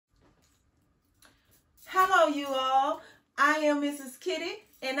Hello, you all. I am Mrs. Kitty,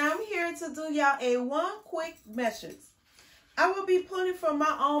 and I'm here to do y'all a one quick message. I will be pulling from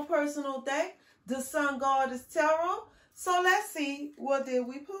my own personal deck, the Sun Goddess Tarot. So let's see, what did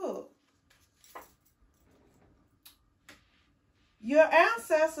we pull? Your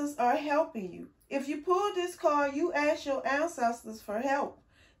ancestors are helping you. If you pull this card, you ask your ancestors for help.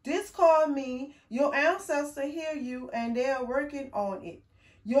 This card means your ancestors hear you and they are working on it.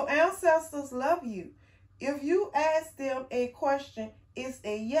 Your ancestors love you. If you ask them a question, it's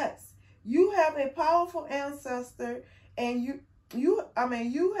a yes. You have a powerful ancestor, and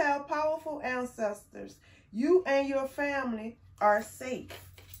you have powerful ancestors. You and your family are safe.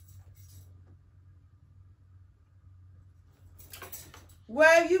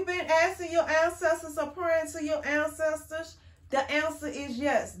 Well, you've been asking your ancestors or praying to your ancestors, the answer is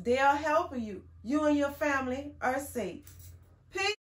yes. They are helping you. You and your family are safe.